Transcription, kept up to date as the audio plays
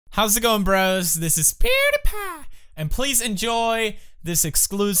How's it going, bros? This is PewDiePie, and please enjoy this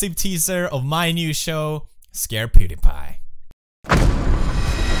exclusive teaser of my new show, Scare PewDiePie. Oh,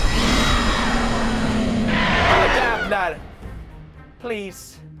 Dad,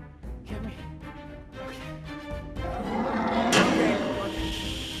 please, give me. Okay.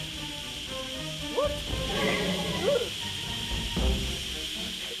 What?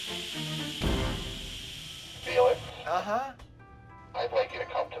 Feel it? Uh-huh. I'd like you to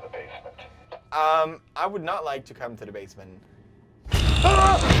come to the basement. I would not like to come to the basement.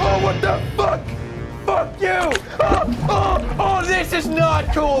 Oh, what the fuck? Fuck you! Oh, this is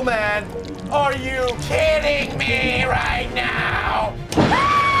not cool, man! Are you kidding me right now?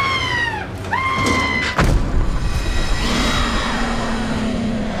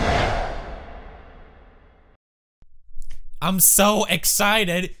 I'm so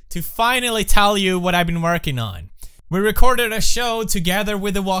excited to finally tell you what I've been working on. We recorded a show together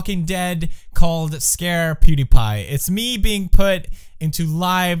with The Walking Dead called Scare PewDiePie. It's me being put into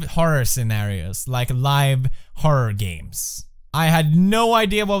live horror scenarios, like live horror games. I had no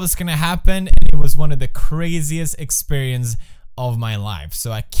idea what was gonna happen, and it was one of the craziest experiences of my life,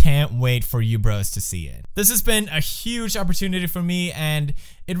 so I can't wait for you bros to see it. This has been a huge opportunity for me, and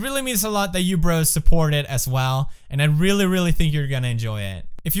it really means a lot that you bros support it as well, and I really think you're gonna enjoy it.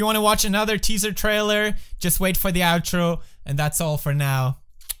 If you want to watch another teaser trailer, just wait for the outro, and that's all for now.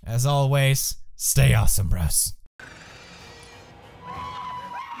 As always, stay awesome, bros.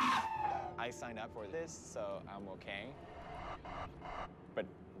 I signed up for this, so I'm okay. But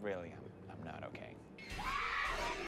really, I'm not okay.